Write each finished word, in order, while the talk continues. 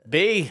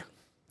B,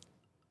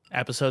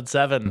 episode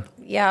 7.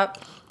 Yep.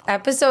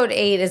 Episode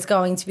 8 is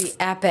going to be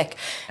epic.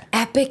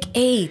 Epic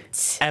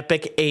 8.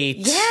 Epic 8.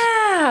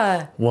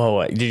 Yeah.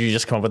 Whoa, did you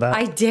just come up with that?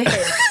 I did.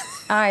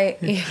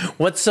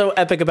 What's so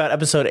epic about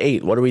episode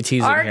 8? What are we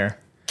teasing here?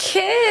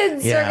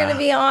 Kids are going to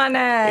be on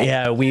it.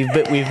 Yeah, we've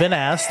been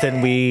asked,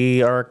 and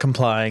we are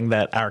complying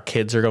that our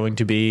kids are going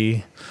to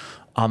be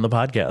on the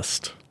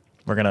podcast.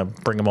 We're going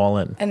to bring them all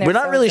in. We're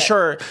not really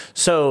sure.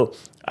 So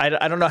I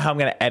don't know how I'm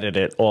going to edit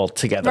it all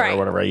together or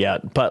whatever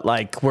yet. But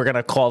like, we're going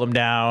to call them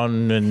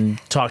down and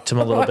talk to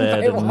them a little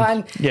bit.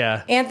 One.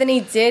 Yeah.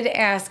 Anthony did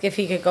ask if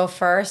he could go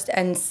first.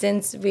 And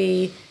since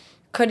we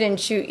couldn't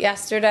shoot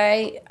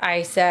yesterday,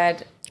 I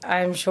said,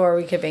 I'm sure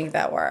we could make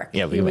that work.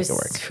 Yeah, we can make it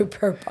work. He was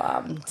super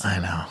bummed. I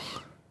know.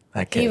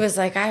 That kid. He was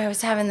like, I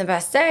was having the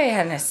best day. I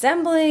had an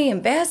assembly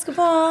and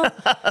basketball. And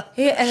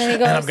then he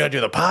goes, and I'm going to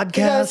do the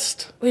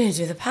podcast. We didn't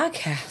do the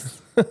podcast.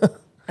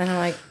 And I'm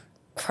like,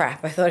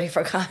 crap, I thought he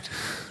forgot.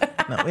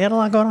 No, we had a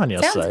lot going on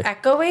yesterday. Sounds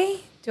echoey?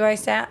 Do I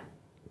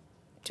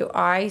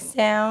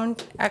sound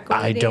echoey?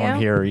 I don't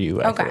hear you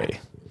echoey. Okay.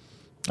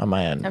 On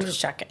my end. I'm just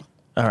checking.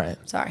 All right.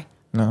 Sorry.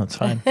 No, it's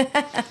fine.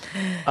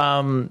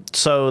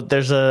 So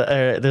there's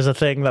a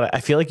thing that I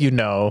feel like you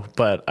know,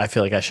 but I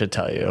feel like I should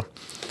tell you.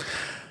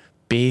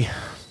 B.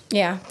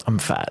 Yeah. I'm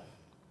fat.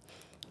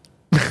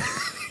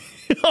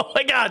 Oh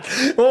my God.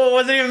 Well, it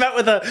wasn't even met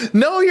with a,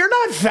 no, you're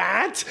not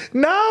fat.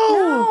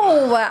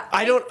 No.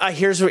 I don't,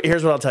 here's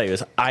what I'll tell you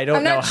is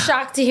I'm not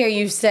shocked to hear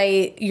you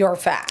say you're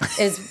fat.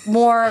 Is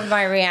more of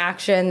my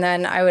reaction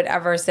than I would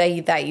ever say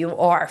that you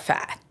are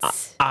fat.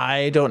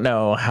 I don't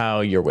know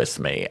how you're with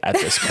me at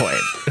this point.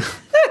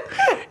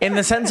 In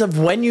the sense of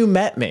when you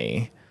met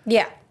me.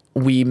 Yeah.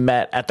 We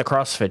met at the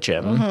CrossFit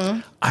gym. Mm-hmm.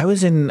 I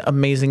was in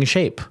amazing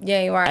shape.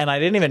 Yeah, you are. And I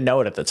didn't even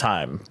know it at the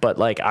time, but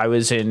like I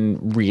was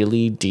in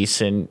really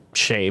decent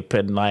shape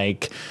and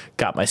like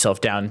got myself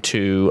down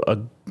to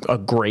a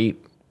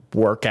great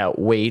workout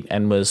weight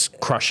and was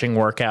crushing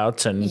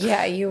workouts. And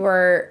yeah, you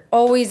were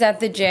always at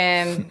the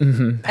gym.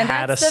 Mm-hmm. And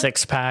had a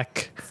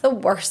six-pack. That's the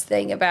worst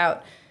thing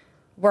about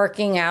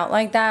working out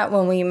like that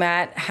when we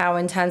met, how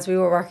intense we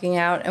were working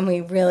out, and we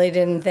really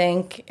didn't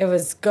think it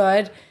was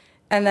good.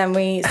 And then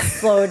we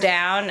slow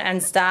down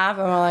and stop,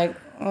 and we're like,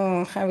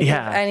 I would give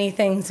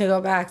anything to go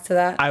back to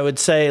that. I would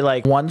say,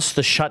 like, once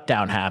the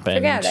shutdown happened,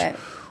 forget it.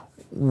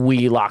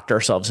 We locked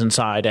ourselves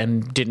inside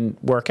and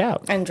didn't work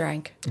out. And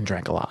drank. And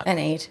drank a lot. And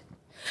ate.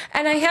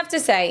 And I have to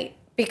say,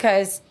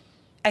 because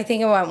I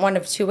think it went one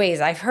of two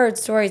ways. I've heard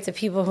stories of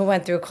people who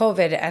went through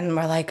COVID and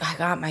were like, I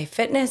got my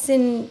fitness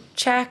in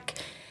check,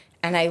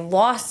 and I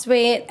lost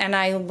weight, and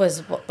I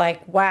was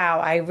like, wow,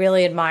 I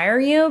really admire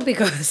you,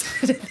 because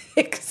the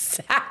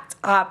exact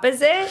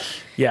opposite.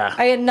 Yeah.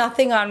 I had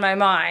nothing on my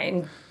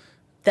mind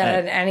that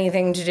had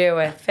anything to do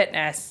with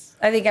fitness.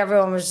 I think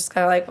everyone was just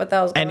kind of like, what the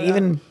hell's going on?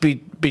 And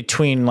even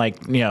between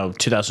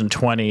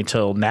 2020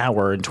 till now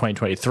we're in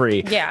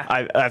 2023.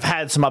 Yeah. I've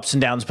had some ups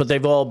and downs, but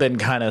they've all been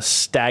kind of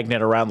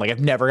stagnant around. Like I've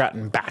never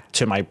gotten back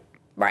to my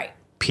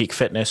peak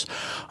fitness.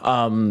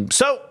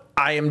 So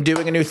I am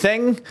doing a new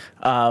thing.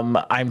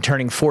 I'm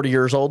turning 40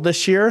 years old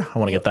this year. I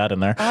want to get that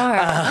in there.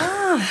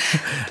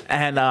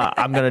 And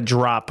I'm going to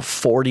drop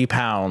 40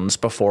 pounds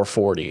before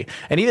 40.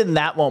 And even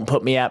that won't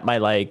put me at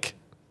my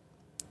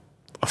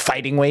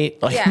fighting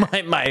weight,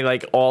 my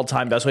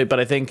all-time best weight. But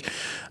I think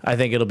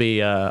it'll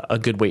be a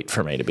good weight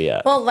for me to be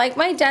at. Well, like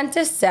my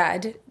dentist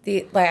said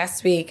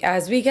last week,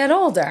 as we get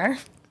older,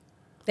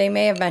 they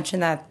may have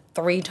mentioned that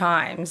 3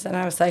 times, and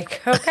I was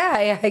like,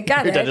 okay, I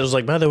got it. Your dentist was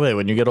like, by the way,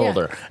 when you get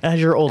older, as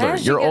you're older,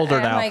 you're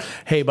older now. Like,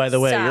 hey, by the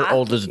way, you're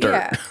old as dirt.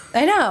 Yeah,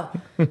 I know.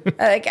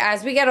 Like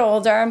as we get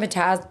older, and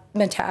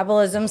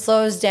metabolism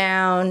slows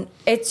down,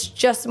 it's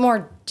just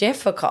more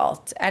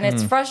difficult, and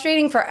it's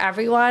frustrating for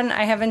everyone.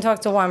 I haven't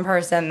talked to one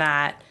person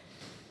that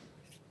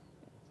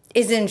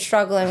isn't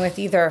struggling with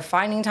either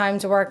finding time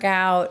to work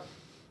out,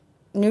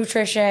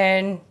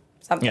 nutrition.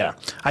 Something. Yeah.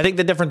 I think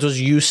the difference was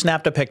you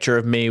snapped a picture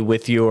of me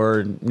with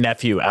your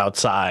nephew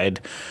outside.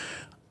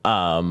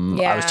 I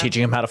was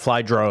teaching him how to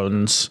fly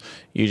drones.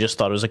 You just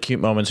thought it was a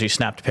cute moment, so you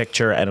snapped a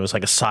picture, and it was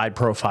like a side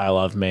profile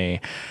of me.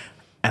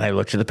 And I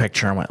looked at the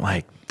picture and went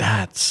like,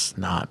 that's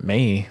not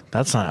me.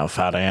 That's not how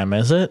fat I am,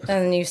 is it?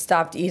 And then you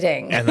stopped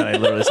eating. And then I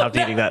literally stopped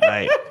eating that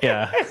night.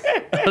 Yeah.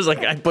 I was like,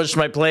 I pushed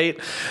my plate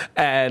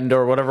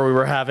or whatever we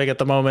were having at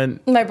the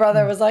moment. My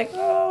brother was like,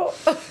 oh.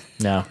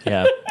 No,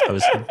 yeah, I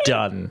was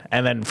done.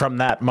 And then from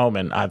that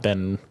moment, I've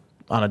been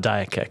on a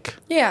diet kick.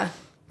 Yeah.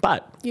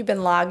 But you've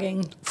been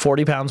logging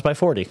 40 pounds by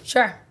 40.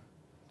 Sure.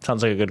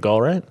 Sounds like a good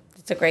goal, right?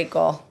 It's a great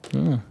goal. So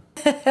anyway,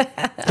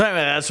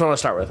 that's what I want to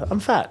start with. I'm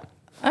fat.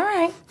 All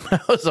right.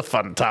 That was a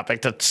fun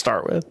topic to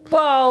start with.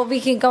 Well,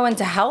 we can go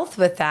into health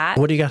with that.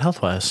 What do you got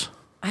health-wise?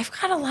 I've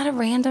got a lot of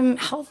random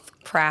health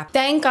crap.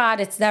 Thank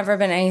God it's never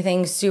been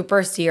anything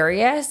super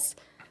serious,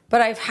 but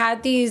I've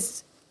had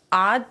these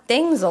odd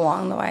things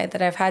along the way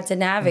that I've had to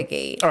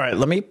navigate. All right,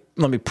 let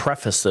me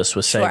preface this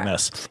with saying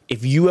this.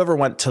 If you ever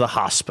went to the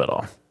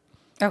hospital,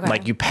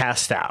 like you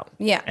passed out,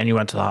 and you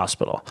went to the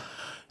hospital,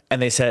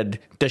 and they said,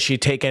 does she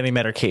take any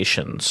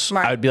medications?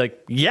 Right. I would be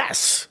like,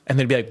 yes. And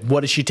they'd be like,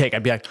 what does she take?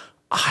 I'd be like,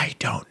 I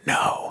don't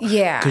know.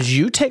 Yeah. Because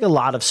you take a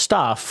lot of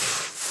stuff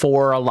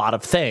for a lot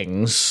of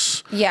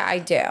things. Yeah, I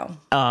do.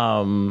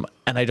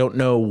 And I don't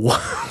know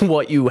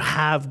what you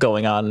have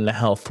going on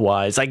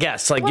health-wise. I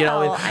guess, like,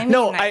 Well, I mean,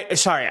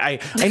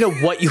 I know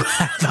what you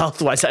have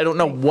health-wise. I don't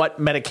know what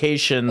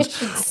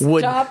medications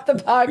would stop the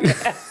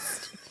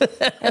podcast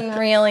and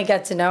really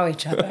get to know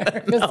each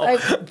other.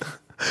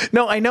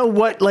 No, I know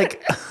what,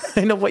 like,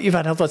 I know what you've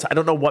had health-wise. I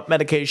don't know what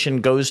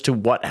medication goes to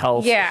what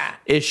health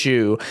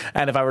issue.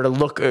 And if I were to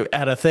look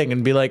at a thing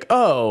and be like,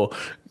 oh,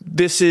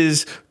 this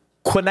is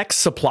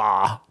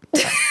Quinexapla,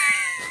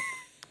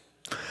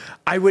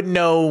 I would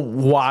know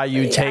why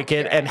you take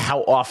it and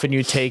how often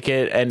you take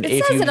it. And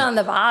it says it on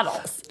the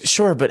bottles.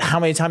 Sure, but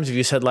how many times have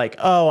you said, like,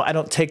 oh, I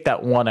don't take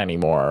that one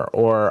anymore?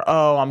 Or,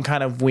 oh, I'm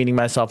kind of weaning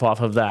myself off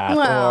of that.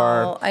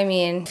 Well, I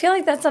mean, I feel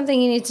like that's something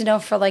you need to know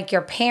for, like,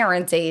 your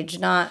parents' age,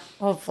 not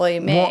hopefully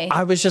me. Well,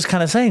 I was just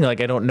kind of saying,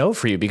 like, I don't know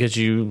for you because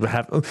you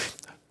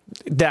have...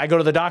 I go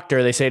to the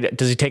doctor. They say,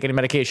 does he take any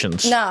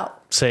medications? No.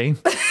 See?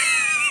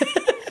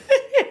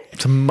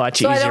 It's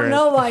much easier. I don't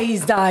know why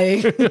he's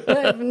dying. I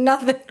have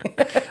nothing.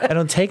 I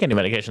don't take any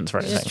medications for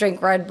anything. Just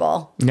drink Red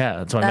Bull. Yeah,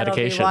 that's my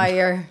medication. That'll be why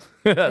you're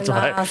that's in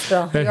the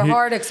hospital. Your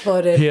heart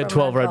exploded. He had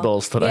 12 Red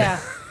Bulls today.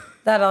 Yeah,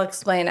 that'll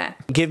explain it.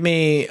 Give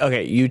me,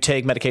 okay, you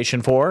take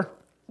medication for?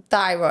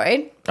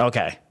 Thyroid.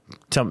 Okay.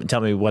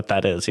 Tell me what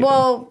that is. Even.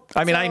 Well,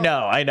 I mean, I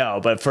know,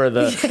 but for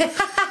the...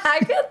 I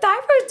feel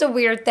thyroid's a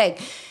weird thing.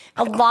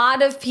 A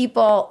lot of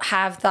people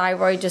have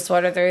thyroid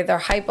disorder. They're either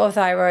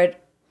hypothyroid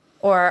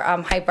or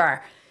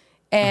hyper.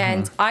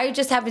 And I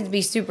just happened to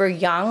be super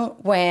young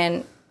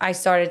when I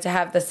started to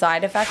have the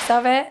side effects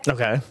of it.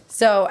 Okay.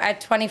 So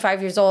at 25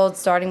 years old,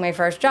 starting my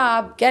first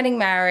job, getting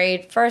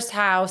married, first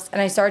house,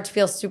 and I started to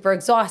feel super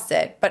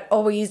exhausted, but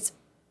always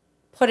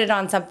put it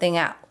on something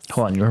else.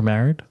 Hold on, you were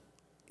married?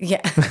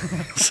 Yeah.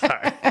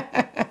 Sorry.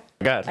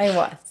 God. I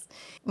was.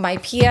 My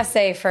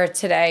PSA for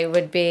today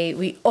would be,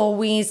 we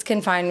always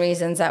can find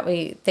reasons that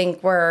we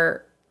think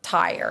we're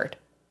tired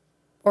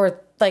or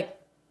like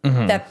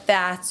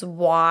that's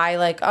why,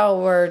 like,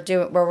 oh, we're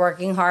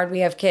working hard, we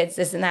have kids,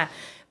 this and that.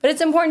 But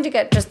it's important to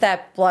get just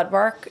that blood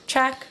work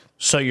check.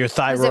 So your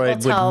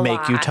thyroid would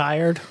make you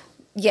tired?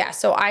 Yeah,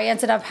 so I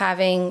ended up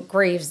having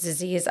Graves'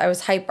 disease. I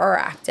was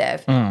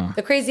hyperactive.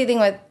 The crazy thing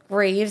with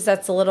Graves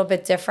that's a little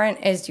bit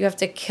different is you have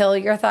to kill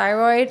your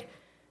thyroid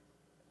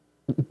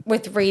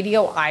with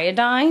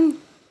radioiodine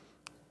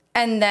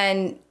and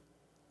then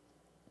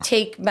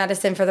take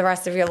medicine for the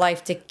rest of your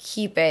life to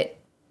keep it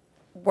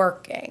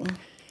working.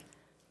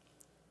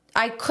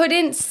 I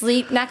couldn't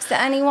sleep next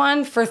to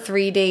anyone for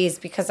 3 days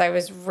because I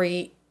was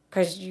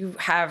because you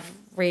have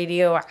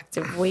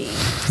radioactive weed.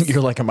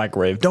 You're like a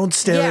microwave. Don't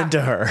stare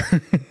into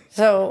her.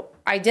 So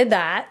I did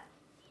that.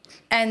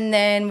 And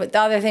then the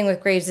other thing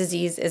with Graves'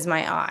 disease is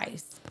my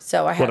eyes.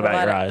 So I had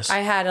eyes?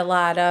 I had a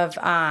lot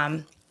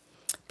of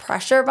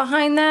pressure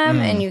behind them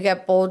and you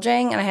get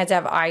bulging and I had to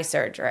have eye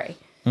surgery.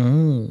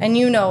 And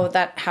you know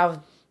that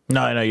how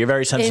No, I know. You're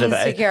very sensitive.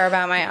 Insecure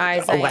about my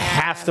eyes.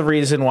 Half the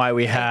reason why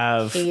we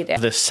have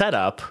the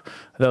setup,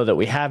 though, that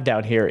we have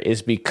down here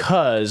is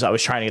because I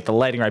was trying to get the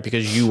lighting right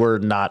because you were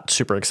not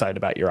super excited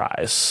about your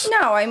eyes.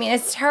 No, I mean,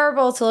 it's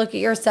terrible to look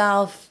at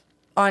yourself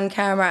on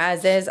camera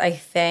as is, I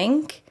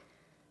think.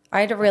 I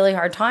had a really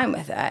hard time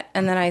with it.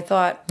 And then I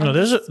thought... No,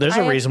 there's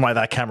a reason why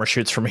that camera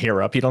shoots from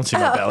here up. You don't see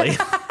my belly.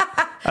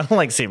 I don't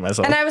like seeing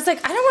myself. And I was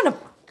like, I don't want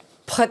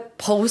to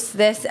post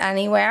this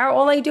anywhere.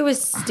 All I do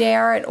is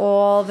stare at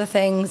all the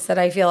things that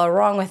I feel are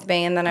wrong with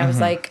me. And then I was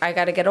like, I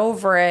got to get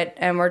over it.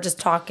 And we're just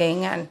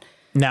talking. And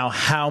now,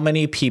 how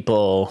many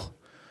people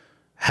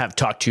have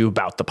talked to you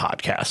about the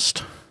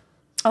podcast?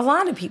 A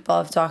lot of people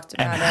have talked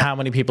about it. And how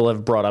many people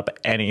have brought up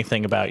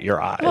anything about your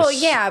eyes? Well,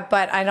 yeah,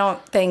 but I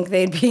don't think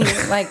they'd be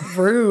like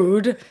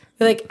rude.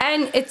 Like,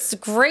 and it's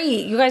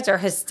great. You guys are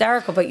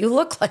hysterical, but you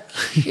look like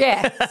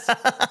shit.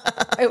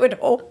 I would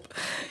hope.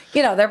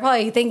 You know, they're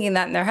probably thinking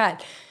that in their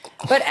head.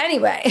 But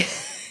anyway.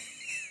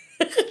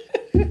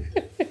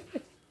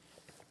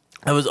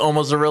 That was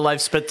almost a real life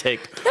spit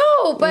take.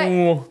 No, but.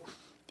 Ooh.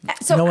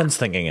 So no one's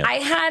thinking it. I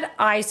had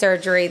eye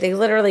surgery. They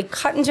literally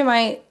cut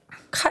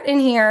in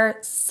here,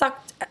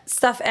 sucked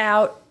stuff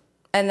out.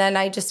 And then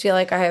I just feel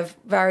like I have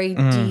very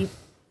deep,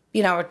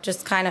 you know,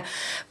 just kind of.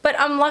 But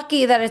I'm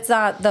lucky that it's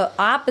not the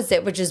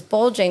opposite, which is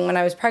bulging. When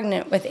I was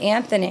pregnant with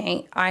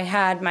Anthony, I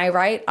had my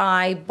right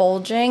eye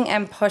bulging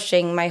and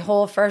pushing my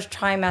whole first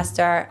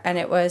trimester, and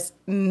it was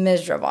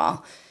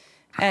miserable.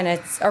 And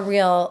it's a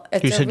real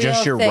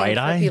just your right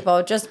eye?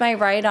 People, just my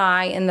right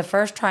eye in the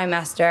first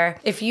trimester.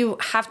 If you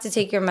have to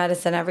take your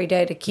medicine every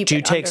day to keep it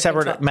under control. Do you take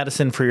separate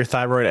medicine for your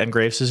thyroid and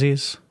Graves'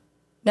 disease?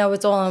 No,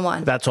 it's all in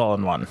one. That's all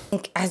in one.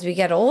 As we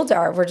get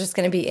older, we're just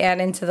going to be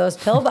adding to those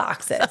pill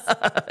boxes.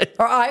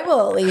 Or I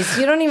will, at least.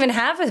 You don't even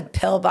have a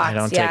pill box yet. I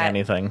don't take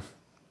anything.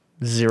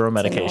 Zero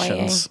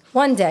medications.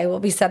 One day we'll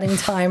be setting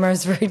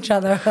timers for each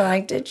other.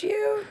 Like, did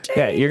you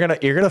Yeah, you're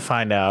gonna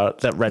find out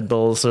that Red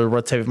Bulls are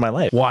what saved my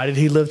life. Why did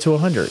he live to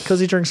 100? Because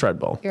he drinks Red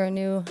Bull. You're a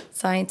new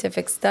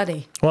scientific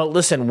study. Well,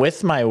 listen,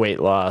 with my weight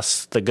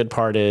loss, the good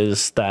part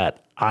is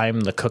that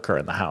I'm the cooker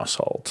in the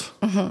household.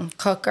 Mm-hmm.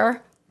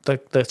 Cooker?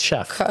 The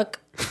chef. Cook.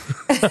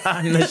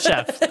 I'm the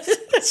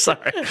chef.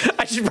 Sorry.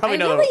 I should probably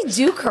know. I really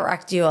do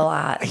correct you a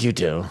lot. You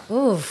do.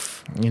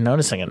 Oof. You're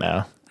noticing it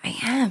now. I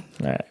am.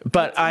 All right.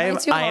 But I am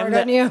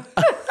you.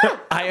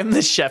 I am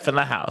the chef in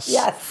the house.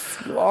 Yes,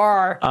 you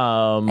are.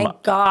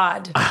 Thank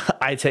God.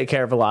 I take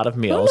care of a lot of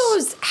meals. Who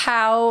knows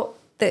how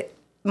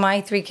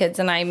my 3 kids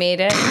and I made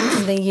it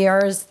in the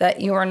years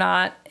that you were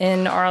not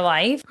in our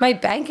life. My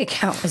bank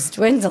account was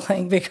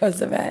dwindling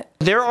because of it.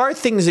 There are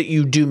things that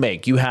you do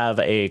make. You have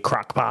a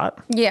crock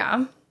pot.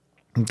 Yeah.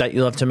 That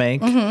you love to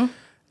make. Mm-hmm.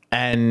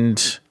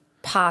 And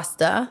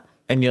pasta.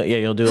 And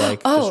you'll do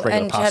like just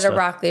regular and pasta. cheddar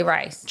broccoli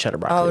rice. Cheddar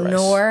broccoli rice.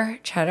 Nor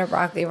cheddar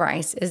broccoli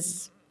rice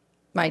is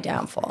my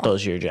downfall.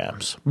 Those are your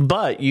jams.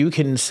 But you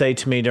can say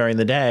to me during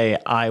the day,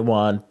 I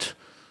want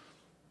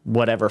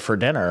whatever for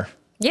dinner.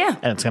 Yeah.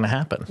 And it's going to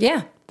happen.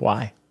 Yeah.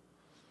 Why?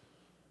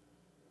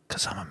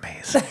 Because I'm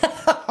amazing.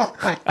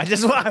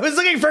 I was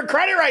looking for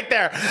credit right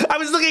there. I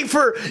was looking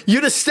for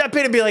you to step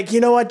in and be like, you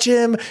know what,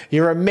 Jim?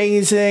 You're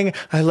amazing.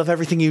 I love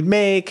everything you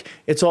make.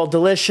 It's all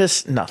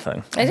delicious.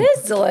 Nothing. It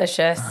is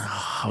delicious.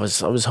 I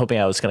was hoping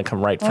I was going to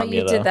come right from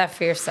you, though. You did that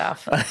for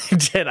yourself. I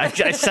did. I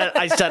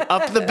set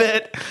up the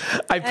bit.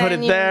 I put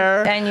it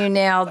there. And you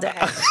nailed it.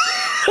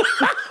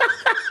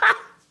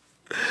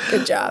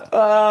 Good job. Oh,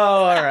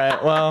 all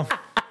right. Well,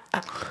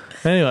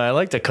 anyway, I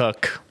like to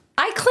cook.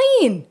 I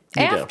clean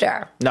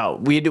after. No,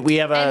 we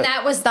have a... And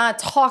that was not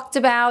talked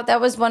about. That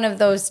was one of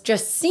those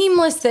just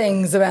seamless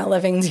things about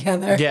living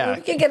together. Yeah.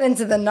 We could get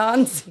into the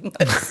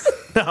non-seamless.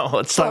 No,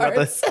 let's talk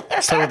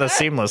about the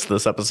seamless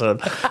this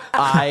episode.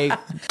 I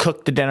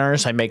cook the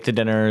dinners, I make the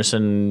dinners,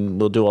 and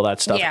we'll do all that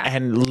stuff. Yeah.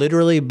 And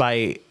literally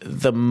by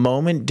the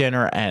moment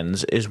dinner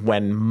ends is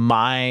when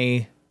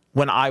I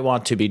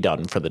want to be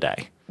done for the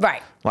day.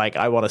 Right. Like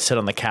I want to sit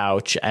on the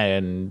couch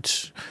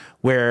and...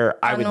 Where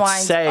I unwind. would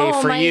say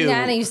for you... my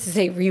nana used to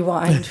say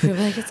rewind. We'd be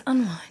like, it's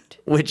unwind.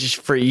 Which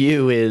for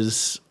you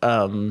is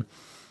a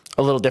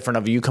little different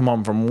of you come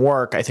home from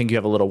work. I think you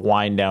have a little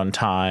wind down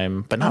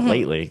time, but not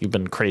lately. You've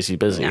been crazy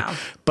busy. No.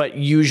 But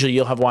usually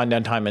you'll have wind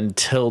down time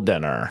until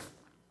dinner.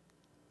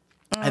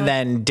 And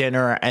then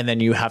dinner, and then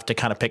you have to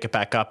kind of pick it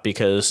back up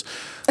because...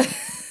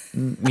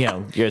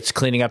 it's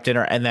cleaning up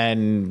dinner, and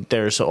then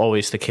there's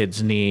always the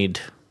kids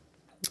need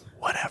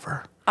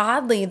whatever.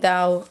 Oddly,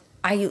 though...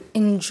 I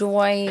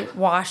enjoy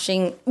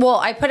washing. Well,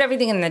 I put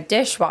everything in the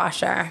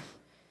dishwasher.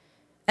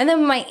 And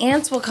then my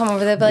aunts will come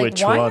over. They'll be like,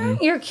 why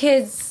aren't your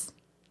kids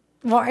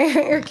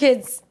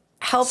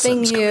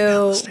helping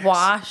you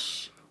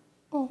wash?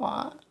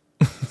 Oh,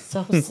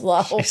 so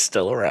slow. She's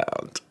still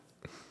around.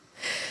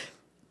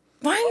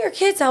 Why aren't your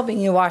kids helping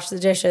you wash the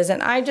dishes?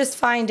 And I just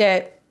find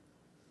it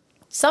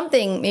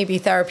something maybe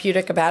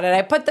therapeutic about it.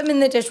 I put them in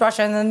the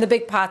dishwasher, and then the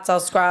big pots I'll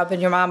scrub.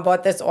 And your mom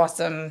bought this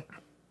awesome...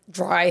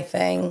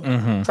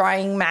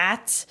 drying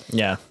mat.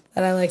 Yeah.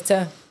 And I like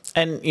to.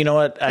 And you know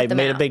what? I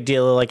made a big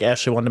deal of like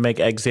Ashley wanted to make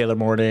eggs the other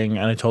morning,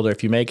 and I told her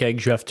if you make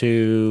eggs, you have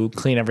to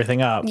clean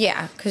everything up.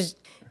 Yeah, because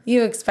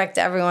you expect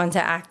everyone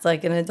to act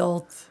like an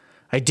adult.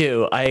 I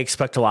do. I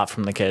expect a lot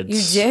from the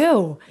kids. You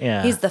do.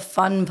 Yeah. He's the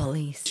fun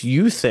police. Do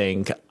you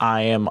think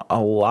I am a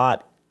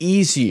lot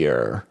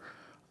easier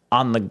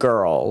on the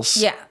girls?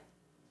 Yeah.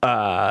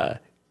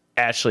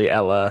 Ashley,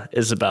 Ella,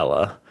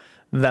 Isabella.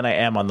 Than I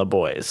am on the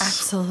boys.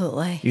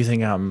 Absolutely. You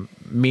think I'm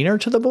meaner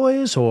to the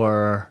boys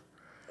or?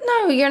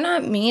 No, you're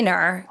not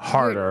meaner.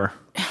 Harder.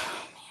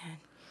 Oh, man.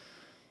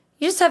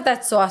 You just have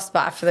that soft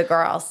spot for the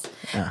girls.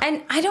 Yeah.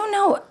 And I don't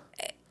know.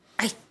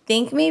 I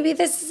think maybe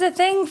this is a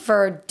thing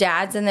for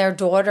dads and their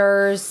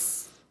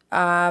daughters,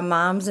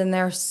 moms and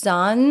their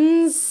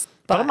sons.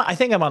 But I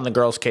think I'm on the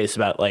girls' case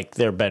about like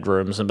their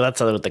bedrooms, but that's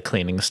other with the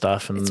cleaning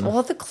stuff. And it's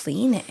all the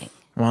cleaning.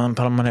 Well,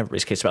 but I'm on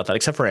everybody's case about that,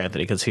 except for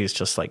Anthony, because he's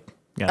just like,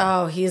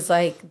 oh, he's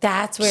like,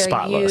 that's where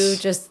spotless. You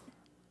just,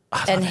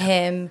 and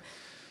him.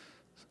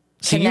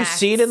 So connect. You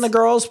see it in the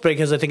girls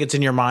because I think it's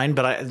in your mind,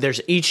 but there's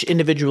each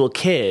individual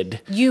kid.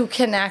 You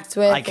connect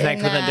with. I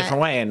connect with in a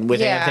different way. And with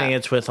Anthony,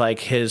 it's with like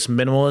his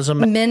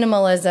minimalism.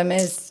 Minimalism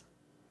is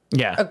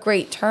a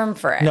great term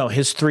for it. No,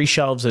 his 3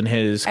 shelves in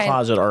his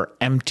closet are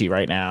empty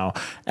right now.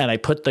 And I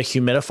put the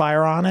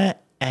humidifier on it.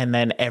 And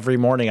then every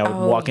morning I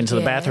would walk into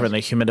the bathroom and the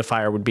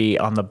humidifier would be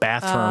on the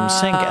bathroom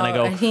sink. And I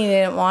go, and he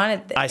didn't want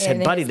it. I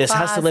said, buddy, this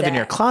has to live in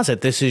your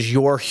closet. This is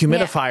your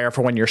humidifier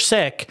for when you're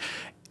sick.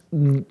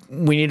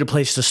 We need a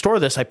place to store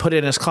this. I put it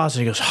in his closet.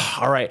 He goes, oh,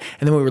 all right.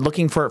 And then we were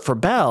looking for it for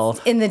Belle.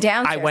 In the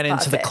downstairs I went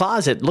into the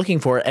closet looking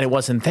for it and it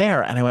wasn't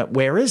there. And I went,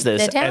 where is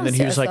this? And then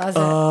he was like,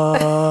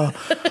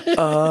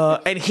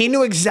 and he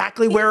knew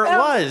exactly where it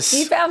was.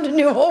 He found a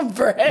new home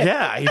for it.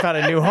 Yeah, he found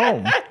a new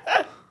home.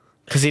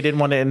 Because he didn't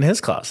want it in his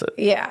closet.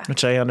 Yeah.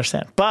 Which I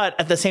understand. But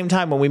at the same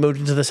time, when we moved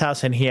into this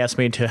house and he asked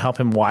me to help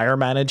him wire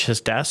manage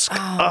his desk.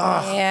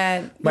 Oh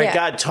man. My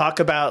God, talk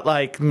about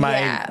like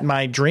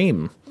my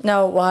dream.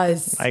 No, it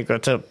was. I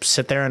got to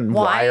sit there and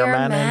wire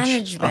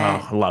manage. Oh,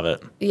 I love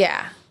it.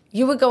 Yeah.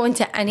 You would go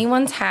into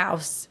anyone's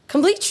house,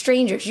 complete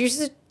strangers. You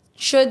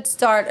should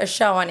start a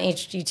show on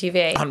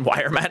HGTV. On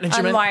wire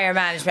management? On wire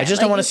management. I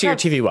just don't want to see your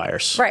TV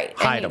wires. Right.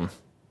 Hide them.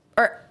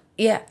 Or,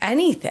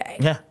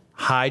 anything. Yeah.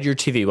 Hide your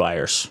TV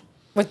wires.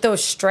 With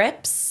those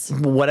strips?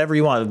 Whatever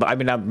you want. I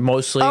mean, I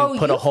mostly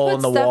put a hole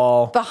in the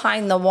wall.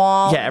 Behind the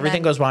wall. Yeah,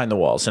 everything goes behind the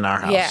walls in our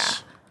house. Yeah.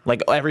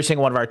 Like every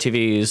single one of our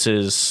TVs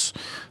is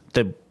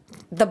the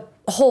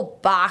whole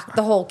box,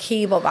 the whole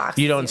cable box.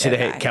 You don't see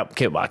the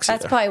cable box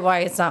That's either. probably why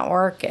it's not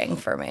working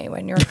for me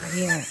when you're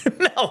here.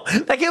 No,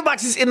 that cable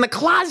box is in the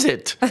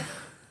closet.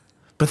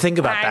 But think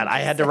about that. I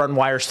had to run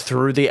wires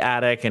through the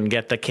attic and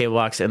get the cable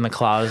box in the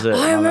closet.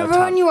 I remember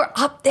when you were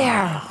up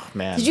there. Oh,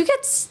 man. Did you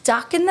get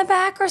stuck in the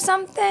back or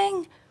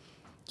something?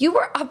 You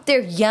were up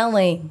there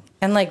yelling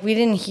and like we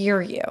didn't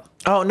hear you.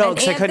 Oh, no,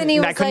 because I couldn't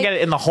get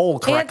it in the hole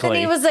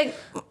correctly. Anthony was like,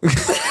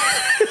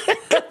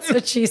 that's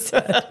what she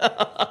said.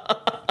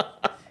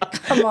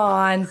 Come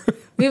on.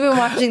 We've been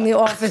watching The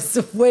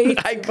Office way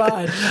too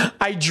much.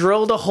 I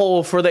drilled a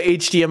hole for the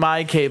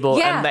HDMI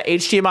cable, and the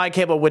HDMI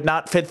cable would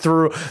not fit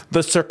through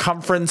the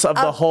circumference of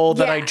the hole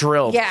that I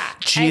drilled. Yeah.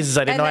 Jesus,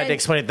 I didn't know I had to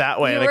explain it that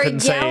way. You I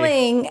couldn't were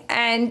yelling,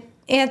 and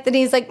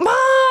Anthony's like,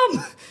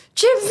 Mom,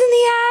 Jim's in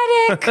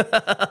the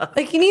attic.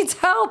 Like, he needs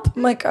help.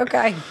 I'm like,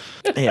 okay.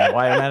 Yeah,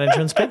 wire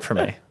management's big for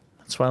me.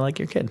 That's why I like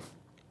your kid.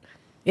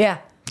 Yeah.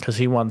 Because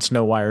he wants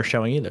no wire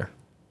showing either.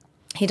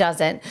 He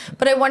doesn't.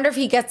 But I wonder if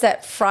he gets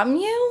that from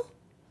you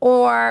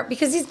or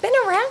because he's been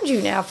around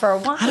you now for a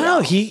while. I don't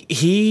know.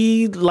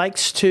 He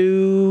likes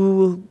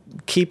to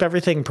keep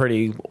everything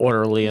pretty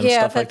orderly and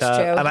stuff like that.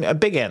 True. And a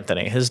big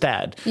Anthony, his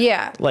dad.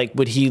 Yeah. Like,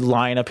 would he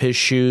line up his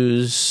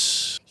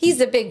shoes?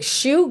 He's a big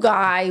shoe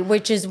guy,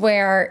 which is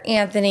where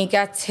Anthony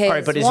gets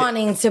his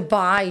wanting to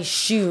buy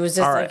shoes is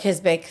like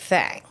his big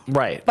thing.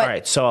 Right. All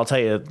right. So I'll tell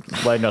you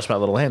what I noticed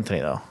about little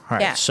Anthony, though. All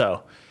right. Yeah.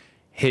 So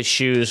his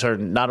shoes are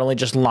not only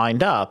just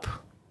lined up,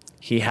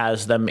 he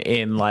has them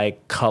in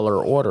like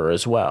color order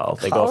as well.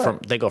 They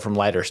go from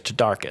lightest to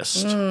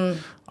darkest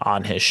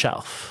on his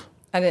shelf.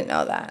 I didn't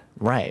know that.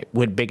 Right.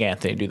 Would Big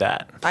Anthony do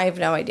that? I have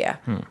no idea.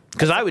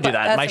 Because I would do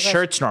that. My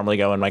shirts normally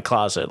go in my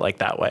closet like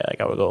that way.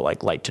 Like I would go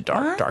like light to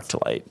dark, dark to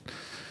light.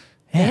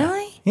 Yeah.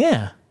 Really?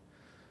 Yeah.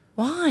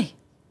 Why?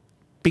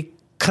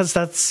 Because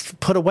that's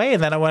put away,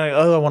 and then I want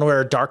to wear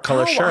a dark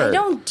color shirt. I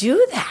don't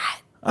do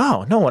that.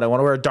 Oh, no, when I want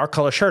to wear a dark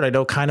color shirt, I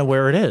know kind of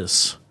where it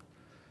is.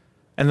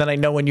 And then I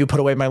know when you put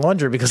away my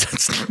laundry because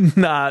it's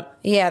not.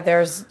 Yeah,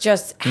 there's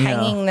just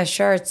hanging the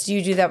shirts. Do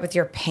you do that with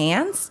your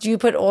pants? Do you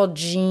put all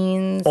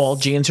jeans? All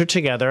jeans are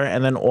together,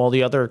 and then all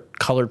the other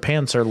colored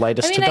pants are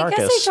lightest to darkest.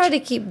 I guess I try to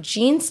keep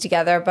jeans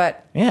together,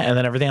 but. Yeah, and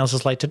then everything else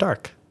is light to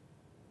dark.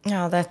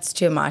 No, that's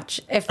too much.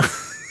 If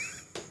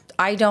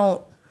I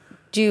don't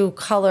do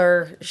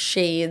color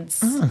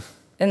shades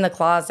in the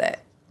closet.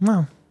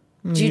 Well.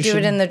 Do you do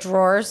it in the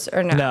drawers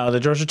or no? No, the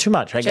drawers are too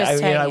much.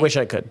 I wish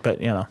I could,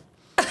 but you know.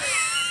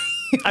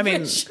 I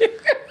mean,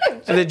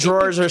 the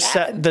drawers are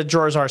the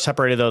drawers are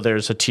separated though.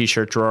 There's a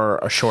t-shirt drawer,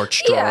 a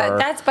shorts drawer. Yeah,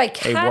 that's by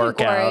category. A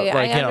workout,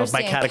 like, I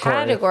understand by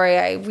category.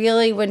 I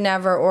really would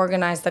never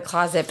organize the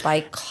closet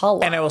by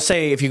color. And I will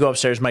say, if you go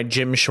upstairs, my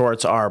gym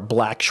shorts are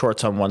black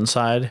shorts on one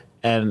side,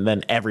 and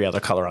then every other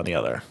color on the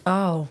other.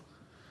 Oh,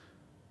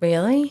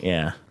 really?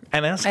 Yeah.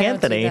 And ask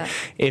Anthony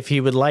if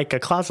he would like a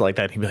closet like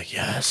that. He'd be like,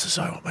 yes, this is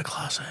how I want my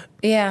closet.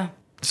 Yeah.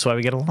 That's why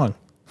we get along.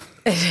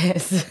 It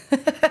is.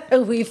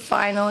 We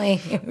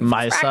finally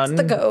my son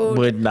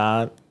would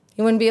not.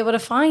 He wouldn't be able to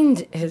find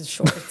his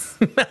shorts.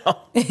 No.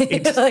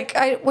 He's like,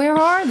 where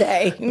are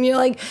they? And you're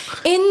like,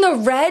 in the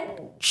red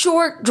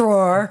short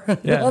drawer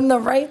on the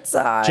right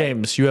side.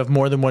 James, you have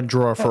more than one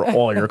drawer for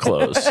all your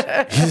clothes.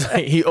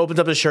 He opens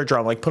up his shirt drawer.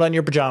 I'm like, put on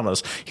your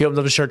pajamas. He opens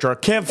up his shirt drawer.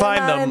 Can't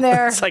find them. In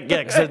there. It's like,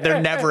 yeah, because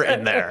they're never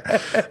in there.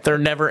 They're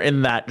never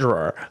in that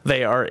drawer.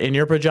 They are in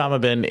your pajama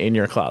bin in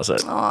your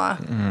closet.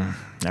 Aw.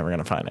 Never going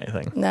to find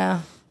anything.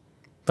 No.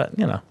 But,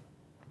 you know.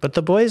 But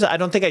the boys, I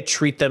don't think I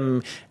treat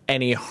them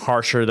any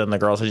harsher than the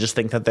girls. I just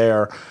think that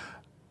they're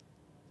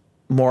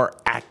more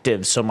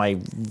active. So my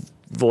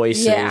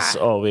voice is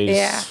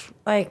always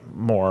like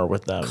more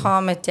with them.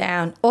 Calm it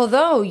down.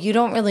 Although you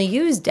don't really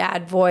use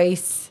dad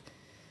voice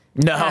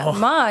that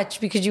much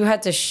because you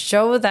had to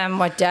show them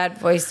what dad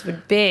voice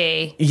would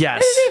be.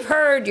 Yes. They've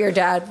heard your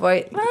dad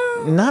voice.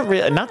 Well, not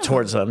really. Not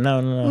towards them.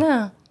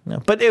 No.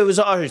 But it was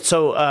all right.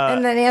 So,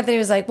 and then Anthony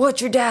was like,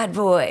 "What's your dad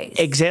voice?"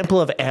 Example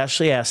of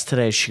Ashley asked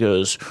today. She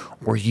goes,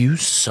 "Were you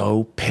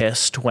so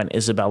pissed when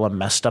Isabella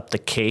messed up the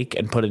cake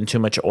and put in too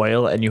much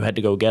oil, and you had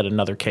to go get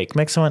another cake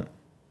mix?" I went,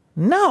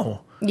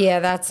 "No." Yeah,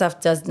 that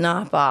stuff does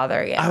not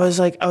bother you. I was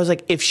like,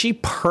 if she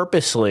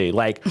purposely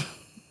I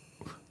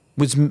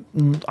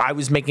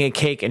was making a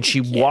cake and she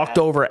walked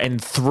over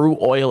and threw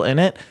oil in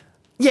it.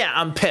 Yeah,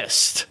 I'm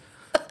pissed.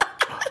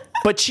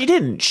 But she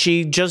didn't.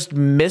 She just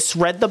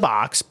misread the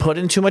box, put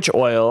in too much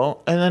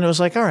oil, and then it was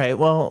like, all right,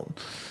 well,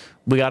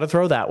 we got to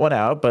throw that one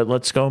out, but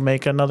let's go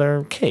make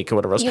another cake or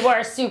whatever else. You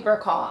are super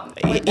calm.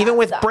 Even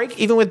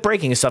with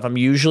breaking stuff, I'm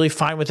usually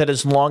fine with it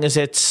as long as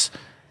it's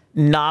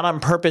not on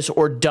purpose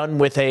or done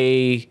with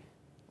a...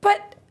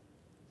 But,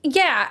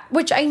 yeah,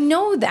 which I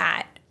know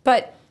that,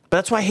 but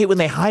that's why I hate when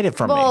they hide it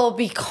from me. Well,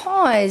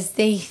 because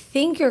they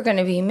think you're going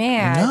to be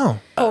mad. No.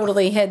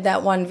 Totally hid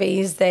that one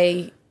vase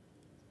they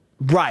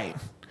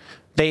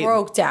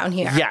broke down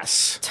here.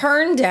 Yes.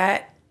 Turned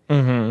it,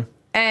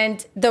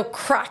 and the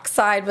crack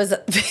side was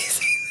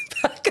facing the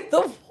back of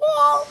the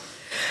wall.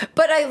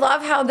 But I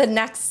love how the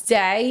next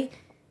day,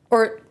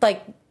 or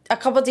like a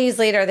couple days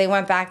later, they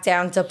went back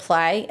down to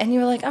play, and you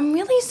were like, I'm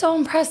really so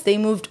impressed. They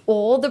moved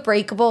all the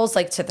breakables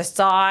like to the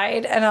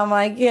side, and I'm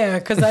like, yeah,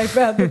 because I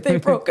found that they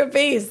broke a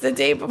vase the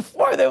day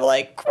before. They were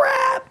like,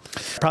 crap.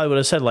 Probably would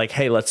have said like,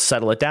 hey, let's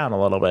settle it down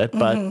a little bit,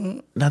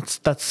 but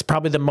that's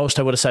probably the most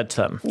I would have said to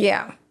them.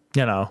 Yeah.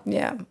 You know.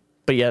 Yeah.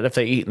 But yet, if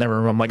they eat in their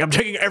room, I'm like, I'm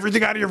taking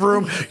everything out of your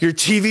room, your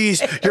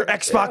TVs, your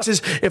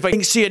Xboxes. If I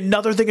see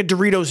another thing of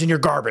Doritos in your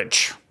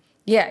garbage.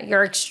 Yeah,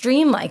 you're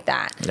extreme like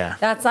that. Yeah.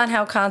 That's not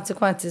how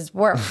consequences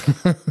work.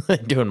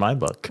 Do in my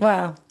book.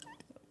 Wow.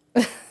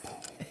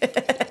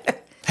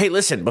 Hey,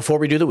 listen, before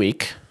we do the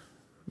week,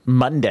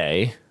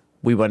 Monday,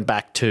 we went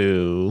back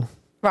to...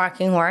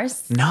 Rocking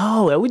Horse?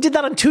 No, we did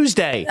that on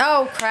Tuesday.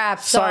 Oh, crap.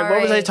 Sorry.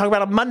 What was I talking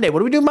about on Monday? What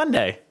did we do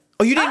Monday?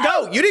 Oh, you didn't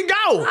go. You didn't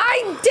go.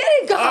 I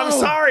didn't go. I'm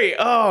sorry.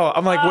 Oh,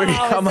 I'm like,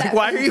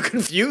 why are you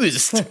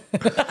confused?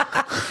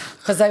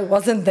 Because I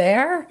wasn't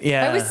there?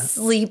 Yeah. I was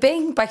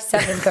sleeping by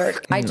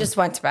 7:30. I just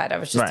went to bed. I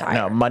was just tired.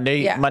 No,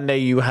 Monday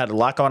you had a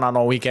lot going on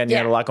all weekend. You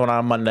had a lot going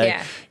on Monday.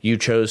 Yeah. You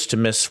chose to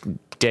miss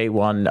day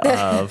one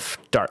of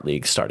Dart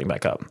League starting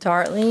back up.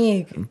 Dart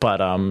League. But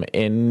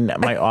in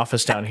my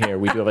office down here,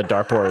 we do have a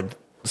dartboard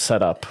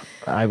set up.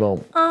 I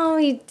will... Oh,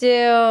 we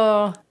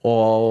do.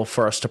 All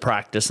for us to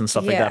practice and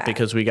stuff like that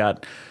because we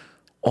got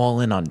all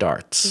in on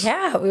darts.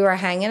 Yeah, we were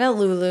hanging at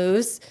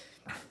Lulu's.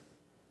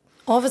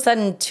 All of a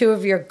sudden, two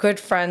of your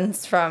good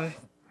friends from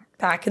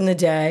back in the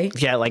day.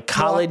 Yeah, like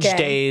college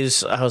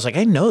days. I was like,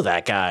 I know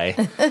that guy.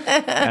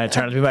 And it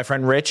turned out to be my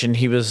friend Rich, and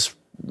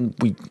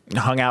we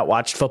hung out,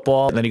 watched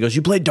football, and then he goes,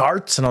 you play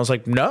darts? And I was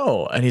like,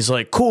 no. And he's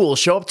like, cool,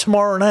 show up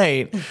tomorrow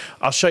night.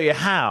 I'll show you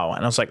how.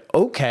 And I was like,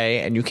 okay.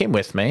 And you came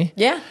with me.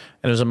 Yeah.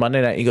 And it was a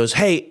Monday night. He goes,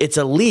 hey, it's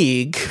a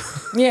league.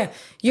 Yeah.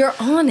 You're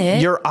on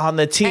it. You're on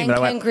the team. And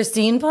can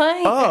Christine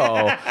play?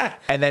 Oh.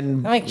 And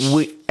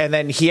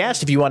then he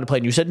asked if you wanted to play,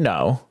 and you said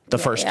no the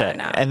first day.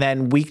 No. And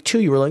then week 2,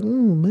 you were like,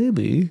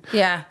 maybe.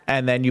 Yeah.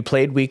 And then you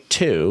played week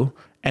 2,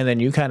 and then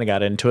you kind of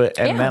got into it.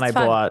 And then I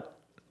bought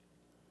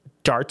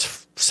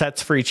darts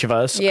sets for each of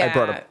us. Yeah. I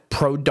brought a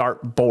pro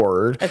dart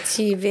board. A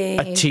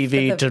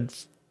TV to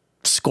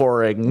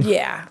scoring.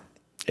 Yeah.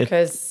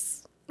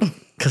 Because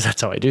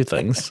that's how I do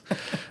things.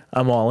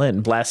 I'm all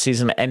in. Last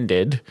season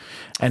ended.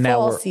 And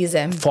Fall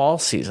season. Fall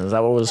season. Is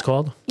that what it was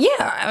called?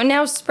 Yeah.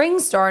 Now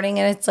spring's starting,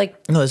 and it's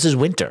like... No, this is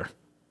winter.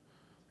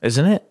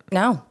 Isn't it?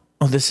 No.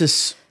 Oh, this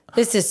is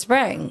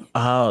spring.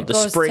 Oh, it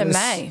goes to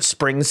May.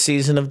 Spring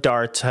season of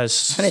darts has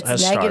started. And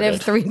it's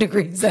negative 3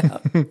 degrees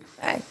out.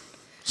 Okay.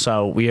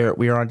 So we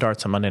are on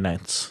darts on Monday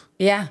nights.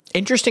 Yeah.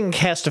 Interesting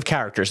cast of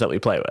characters that we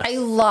play with. I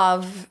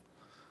love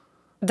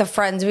the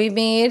friends we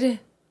made.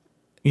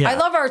 Yeah. I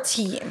love our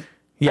team.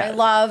 Yeah. I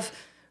love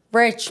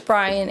Rich,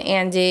 Brian,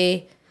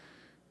 Andy.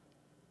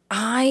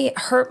 I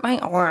hurt my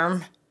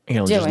arm. You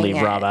know, just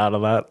leave Rob out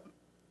of that.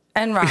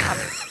 And Rob.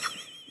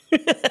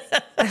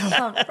 I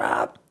love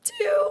Rob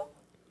too.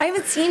 I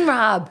haven't seen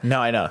Rob. No,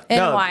 I know. In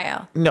a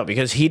while. No,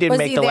 because he didn't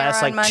make the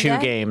last like Monday? 2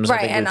 games. Right,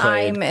 I think and we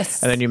played. I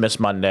missed. And then you missed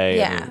Monday.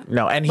 Yeah.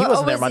 And he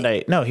wasn't there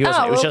Monday. No, he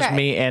wasn't. It was just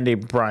me, Andy,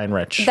 Brian,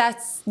 Rich.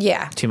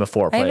 Team of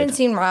 4 played. I haven't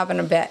seen Rob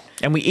in a bit.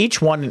 And we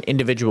each won an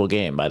individual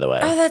game, by the way.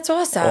 Oh, that's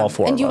awesome. All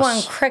 4 of us. And you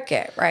won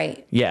cricket,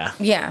 right? Yeah.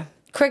 Yeah.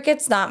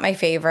 Cricket's not my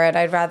favorite.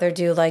 I'd rather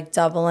do like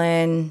double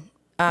in.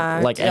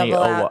 Like any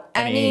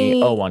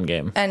 0-1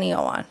 game. Any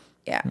 0-1,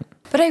 yeah.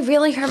 But I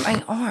really hurt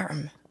my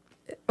arm,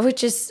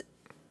 which is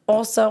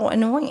also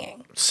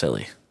annoying.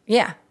 Silly.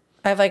 Yeah.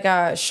 I have like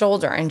a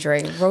shoulder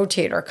injury,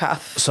 rotator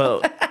cuff.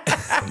 So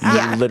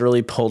you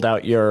literally pulled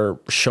out your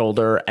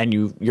shoulder and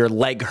your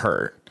leg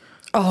hurt.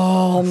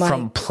 Oh my God.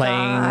 From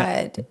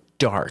playing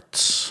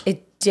darts.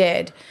 It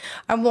did.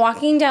 I'm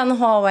walking down the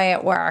hallway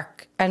at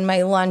work and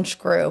my lunch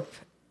group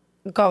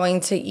going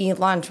to eat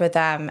lunch with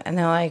them, and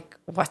they're like,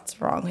 what's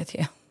wrong with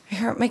you? I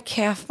hurt my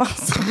calf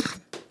muscle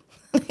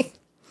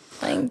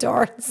playing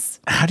darts.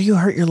 How do you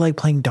hurt your leg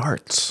playing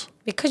darts?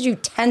 Because you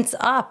tense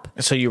up.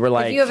 So you were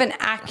like... If you have an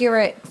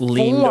accurate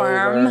leaned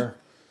form. Over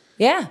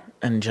yeah.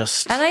 And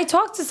I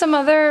talked to some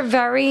other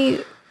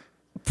very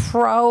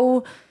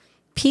pro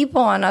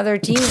people on other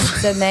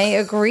teams, and they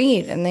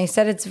agreed, and they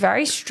said it's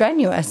very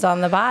strenuous on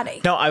the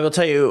body. No, I will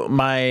tell you,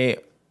 my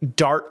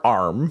dart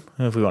arm,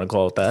 if we want to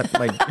call it that,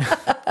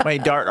 my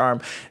dart arm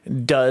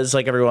does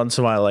like every once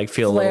in a while like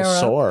feel a little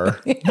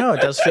sore. No,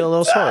 it does feel a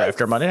little sore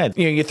after Monday night.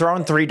 You know, you're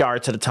throwing 3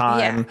 darts at a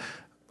time.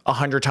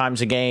 100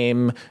 times a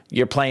game.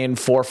 You're playing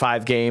 4 or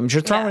 5 games.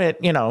 You're throwing it,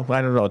 I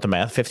don't know what the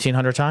math,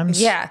 1,500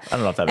 times? Yeah. I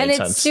don't know if that makes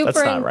sense. That's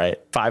not right.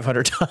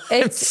 500 times.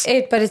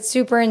 But it's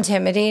super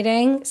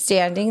intimidating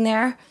standing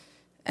there.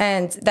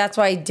 And that's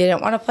why I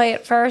didn't want to play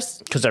it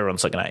first. Because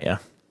everyone's looking at you.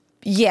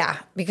 Yeah,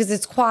 because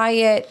it's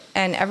quiet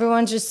and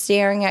everyone's just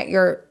staring at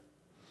your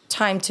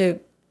time to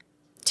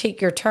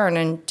take your turn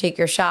and take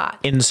your shot.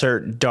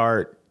 Insert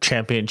dart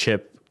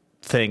championship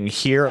thing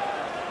here.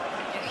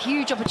 A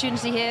huge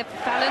opportunity here for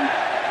Fallon.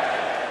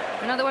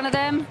 Another one of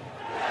them.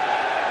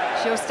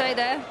 She'll stay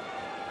there.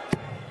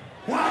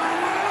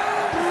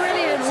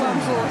 Brilliant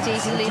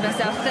 140 to leave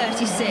herself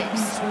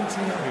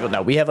 36.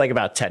 No, we have like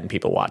about 10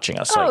 people watching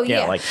us.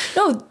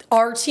 No,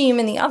 our team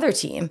and the other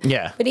team.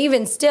 Yeah. But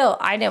even still,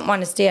 I didn't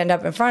want to stand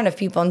up in front of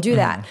people and do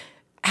that.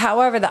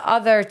 However, the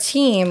other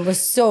team was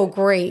so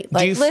great.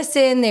 Like,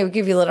 listen, they would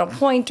give you little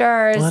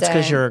pointers. Well, that's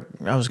because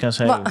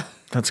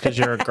that's because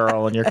you're a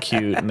girl and you're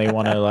cute and they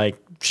want to like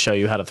show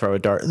you how to throw a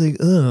dart. Like,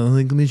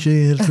 let me show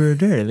you how to throw a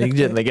dart. And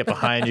they get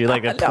behind you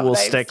like a pool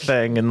stick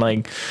thing and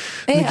like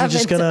you're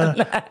just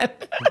gonna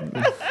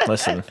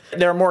listen.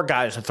 There are more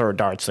guys that throw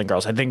darts than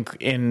girls. I think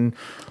in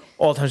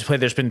all times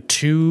played, there's been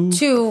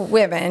two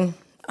women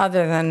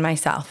other than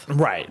myself.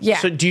 Right. Yeah.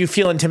 So do you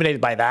feel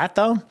intimidated by that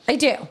though? I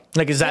do.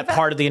 Like, is that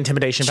part of the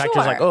intimidation factor?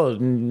 Is like, oh,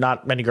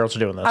 not many girls are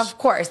doing this. Of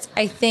course.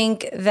 I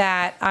think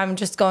that I'm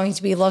just going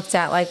to be looked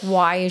at like,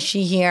 why is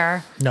she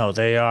here? No,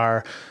 they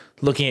are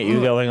looking at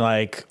you going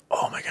like,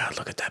 oh my God,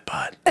 look at that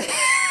butt.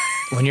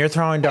 When you're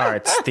throwing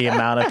darts, the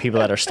amount of people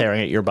that are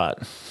staring at your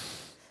butt.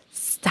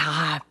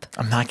 Stop.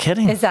 I'm not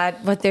kidding. Is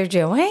that what they're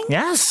doing?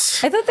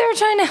 Yes. I thought they were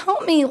trying to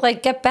help me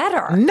like get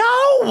better.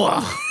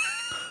 No.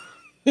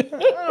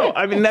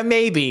 I mean, that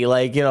may be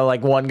like,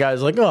 like one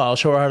guy's like, oh, I'll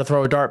show her how to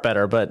throw a dart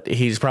better, but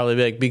he's probably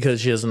like, because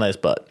she has a nice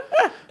butt.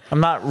 I'm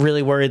not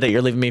really worried that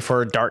you're leaving me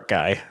for a dart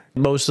guy.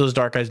 Most of those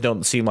dart guys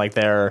don't seem like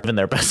they're living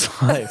their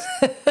best life.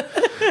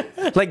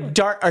 Like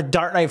a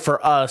dart night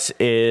for us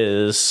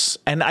is,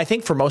 and I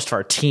think for most of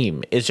our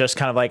team, is just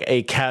kind of like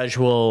a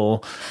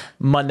casual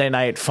Monday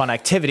night fun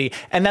activity.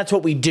 And that's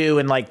what we do.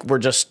 And like, we're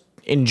just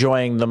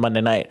enjoying the Monday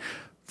night.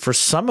 For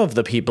some of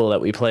the people that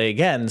we play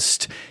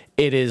against,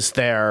 it is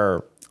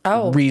their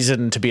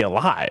reason to be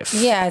alive.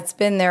 Yeah, it's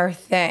been their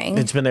thing.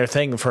 It's been their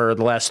thing for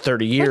the last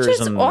 30 years.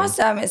 Which is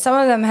awesome. Some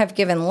of them have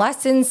given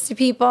lessons to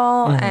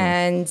people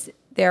and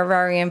they're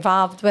very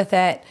involved with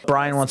it.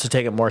 Brian wants to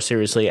take it more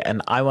seriously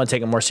and I want to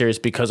take it more serious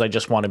because I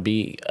just want to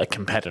be a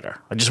competitor.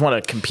 I just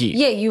want to compete.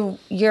 Yeah,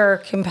 you're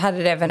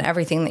competitive in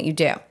everything that you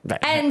do. Right.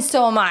 And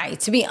so am I,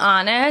 to be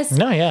honest.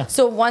 No, yeah.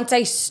 So once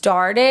I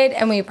started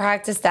and we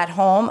practiced at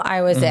home,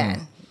 I was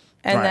in.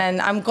 And then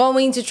I'm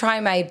going to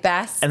try my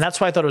best. And that's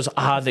why I thought it was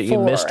odd that you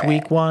missed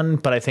week 1,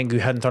 but I think you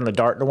hadn't thrown a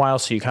dart in a while,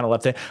 so you kind of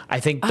left it. I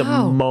think the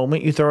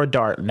moment you throw a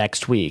dart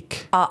next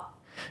week,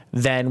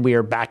 then we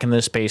are back in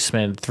this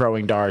basement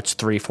throwing darts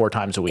 3-4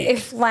 times a week.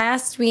 If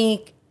last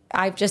week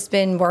I've just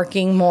been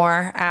working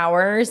more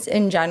hours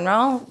in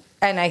general,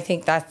 and I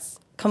think that's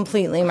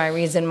completely my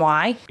reason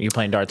why. Are you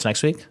playing darts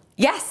next week?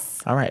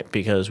 Yes. All right,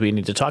 because we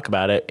need to talk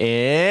about it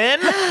in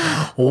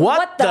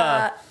What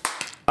the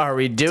are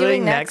we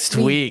doing next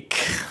week?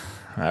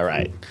 All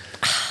right.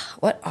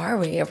 What are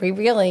we? Are we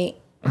really?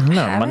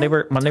 No, Monday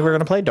we're going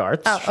to play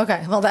darts. Oh,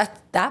 okay. Well,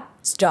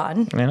 that's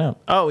done. I know.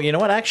 Oh, you know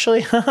what?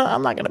 Actually,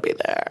 I'm not going to be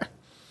there.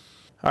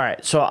 All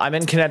right. So I'm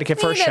in Connecticut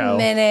for a show. Wait a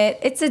minute.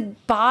 It's a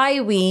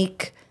bye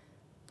week.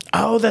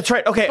 Oh, that's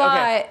right. Okay.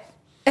 Okay.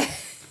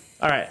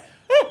 All right.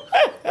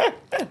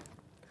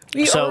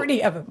 We already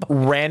have a bye.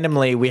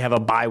 Randomly, we have a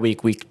bye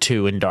week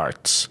 2 in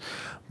darts.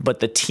 But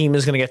the team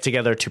is going to get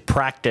together to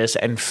practice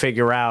and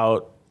figure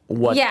out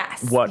what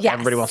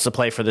everybody wants to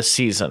play for this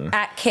season.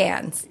 At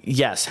Cairns.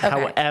 Yes. Okay.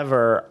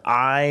 However,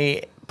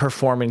 I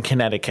perform in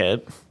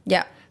Connecticut.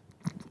 Yeah.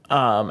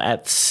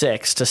 At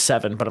 6 to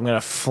 7, but I'm going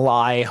to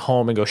fly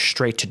home and go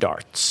straight to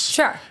darts.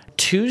 Sure.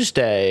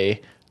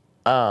 Tuesday.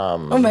 Oh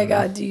my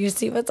God. Do you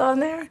see what's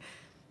on there?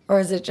 Or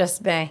is it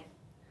just me?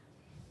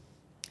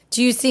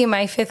 Do you see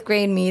my 5th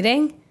grade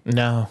meeting?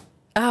 No.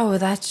 Oh,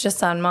 that's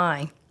just on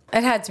mine.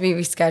 It had to be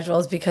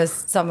rescheduled because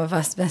some of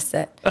us missed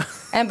it.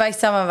 And by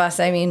some of us,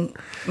 I mean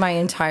my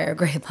entire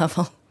grade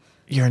level.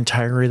 Your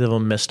entire grade level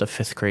missed a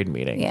 5th grade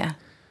meeting? Yeah.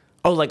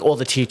 Oh, like all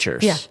the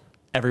teachers? Yeah.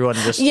 Everyone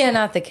just... Yeah,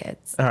 not the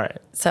kids. All right.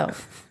 So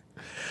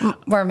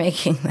we're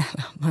making that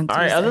up on Tuesday. All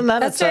right, other than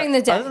that, that's during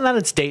the day. Other than that,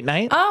 it's date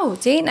night. Oh,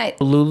 date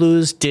night.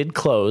 Lulu's did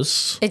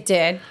close. It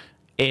did.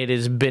 It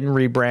has been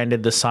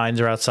rebranded. The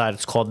signs are outside.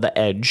 It's called The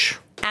Edge.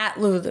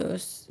 At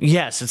Lulu's.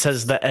 Yes, it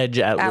says The Edge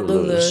at Lulu's.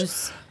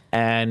 Lulu's.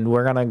 And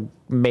we're going to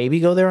maybe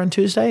go there on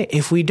Tuesday.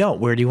 If we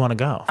don't, where do you want to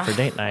go for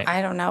date night?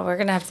 I don't know. We're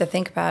going to have to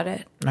think about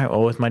it. All right,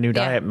 well, with my new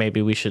diet,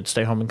 maybe we should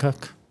stay home and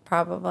cook.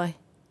 Probably.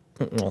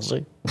 We'll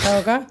see.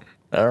 Okay.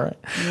 All right.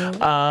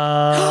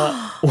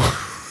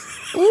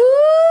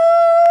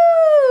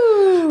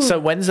 So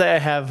Wednesday I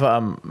have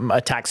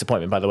a tax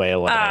appointment, by the way, at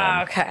 11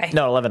 a.m. Okay.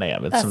 No, 11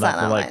 a.m. It's That's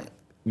not like online.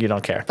 You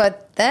don't care.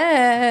 But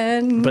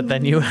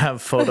then you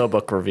have photo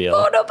book reveal.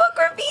 Photo book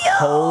reveal.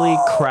 Holy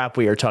crap,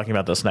 we are talking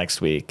about this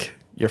next week.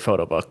 Your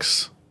photo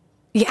books.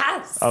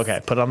 Yes. Okay,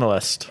 put it on the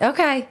list.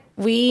 Okay.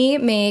 We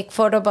make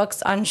photo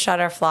books on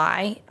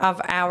Shutterfly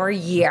of our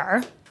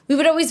year. We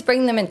would always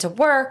bring them into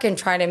work and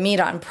try to meet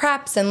on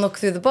preps and look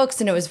through the books,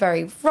 and it was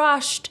very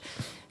rushed.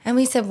 And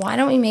we said, why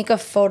don't we make a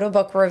photo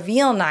book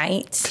reveal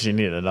night? Because you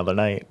needed another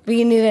night.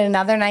 We needed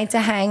another night to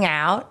hang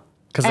out.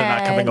 Because they're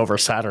not coming over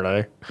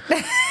Saturday.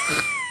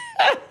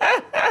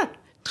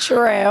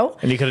 True.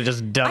 And you could have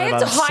just done I it have on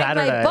to hide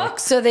Saturday. my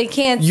books so they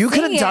can't You see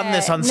could have done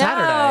this on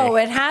Saturday. No,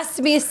 it has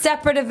to be a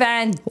separate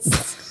event.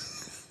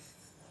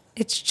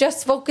 It's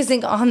just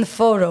focusing on the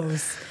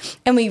photos.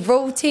 And we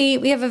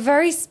rotate. We have a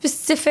very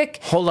specific...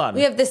 Hold on.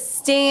 We have the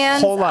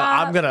stand. Hold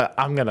on.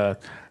 I'm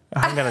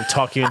gonna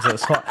talk you into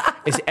this.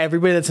 Is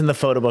everybody that's in the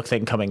photo book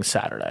thing coming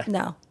Saturday?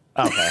 No.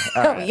 Okay.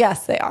 All right.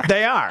 Yes, they are.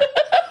 They are.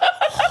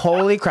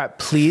 Holy crap.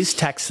 Please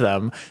text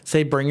them.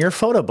 Say, bring your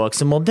photo books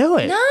and we'll do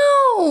it.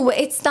 No,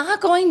 it's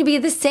not going to be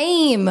the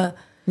same.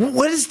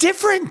 What is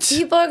different?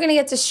 People are going to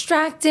get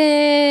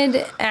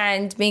distracted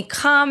and make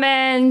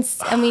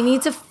comments, and we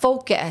need to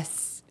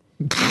focus.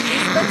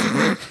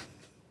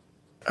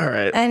 All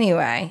right.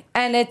 Anyway,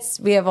 and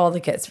we have all the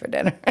kids for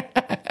dinner.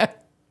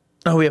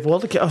 Oh, we have all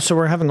the kids. Oh, so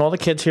we're having all the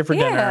kids here for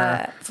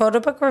dinner. Photo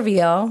book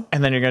reveal.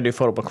 And then you're going to do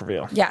photo book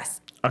reveal.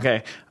 Yes.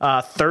 Okay.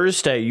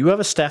 Thursday, you have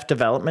a staff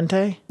development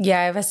day? Yeah,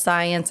 I have a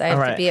science. I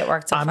have to be at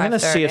work till 5:30. I'm going to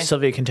see if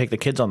Sylvia can take the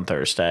kids on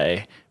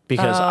Thursday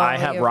because I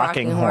have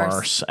rocking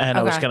horse. And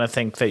I was going to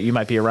think that you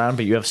might be around,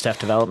 but you have staff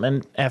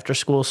development after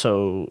school,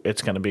 so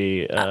it's going to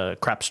be a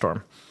crap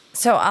storm.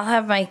 So I'll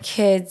have my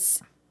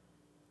kids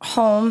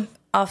home.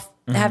 I'll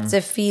have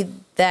to feed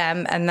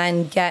them and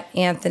then get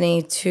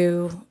Anthony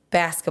to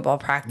basketball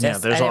practice. Yeah,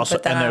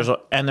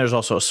 there's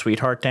also a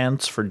sweetheart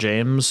dance for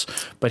James,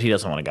 but he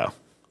doesn't want to go.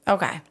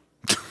 Okay.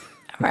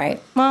 All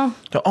right. Well.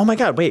 Oh my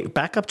God! Wait,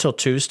 back up till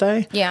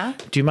Tuesday. Yeah.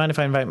 Do you mind if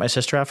I invite my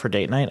sister out for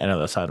date night? I know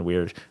that sounded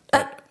weird,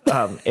 but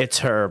it's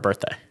her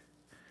birthday.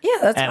 Yeah,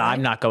 that's and fine.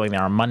 I'm not going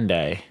there on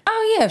Monday.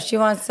 Oh yeah, if she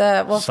wants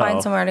to, we'll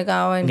find somewhere to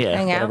go and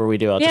hang out. Whatever we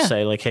do, I'll just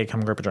say like, "Hey,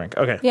 come grab a drink."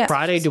 Okay. Yeah.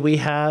 Friday, do we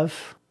have?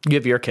 You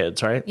have your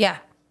kids, right? Yeah.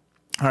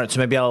 All right, so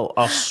maybe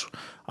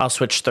I'll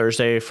switch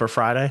Thursday for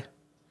Friday.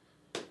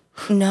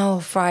 No,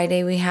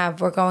 Friday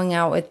we're going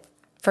out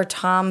for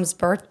Tom's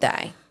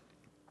birthday.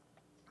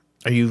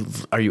 Are you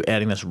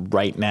adding this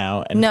right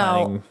now? And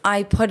no,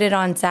 I put it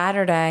on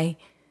Saturday,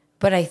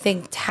 but I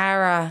think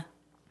Tara,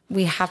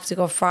 we have to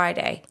go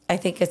Friday. I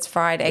think it's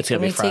Friday.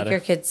 Can we take your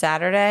kids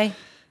Saturday,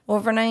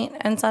 overnight,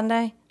 and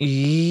Sunday?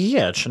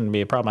 Yeah, it shouldn't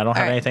be a problem. I don't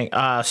have anything.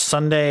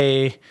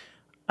 Sunday,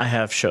 I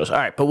have shows. All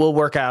right, but we'll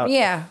work out.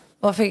 Yeah,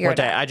 we'll figure it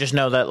out. I just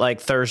know that like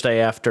Thursday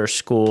after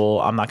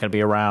school, I'm not going to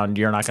be around.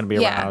 You're not going to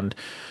be around.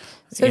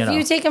 So if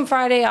you take him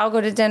Friday, I'll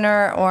go to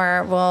dinner,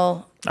 or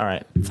we'll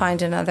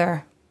find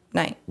another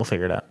night. We'll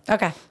figure it out.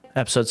 Okay.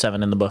 Episode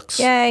 7 in the books.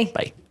 Yay.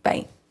 Bye.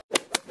 Bye.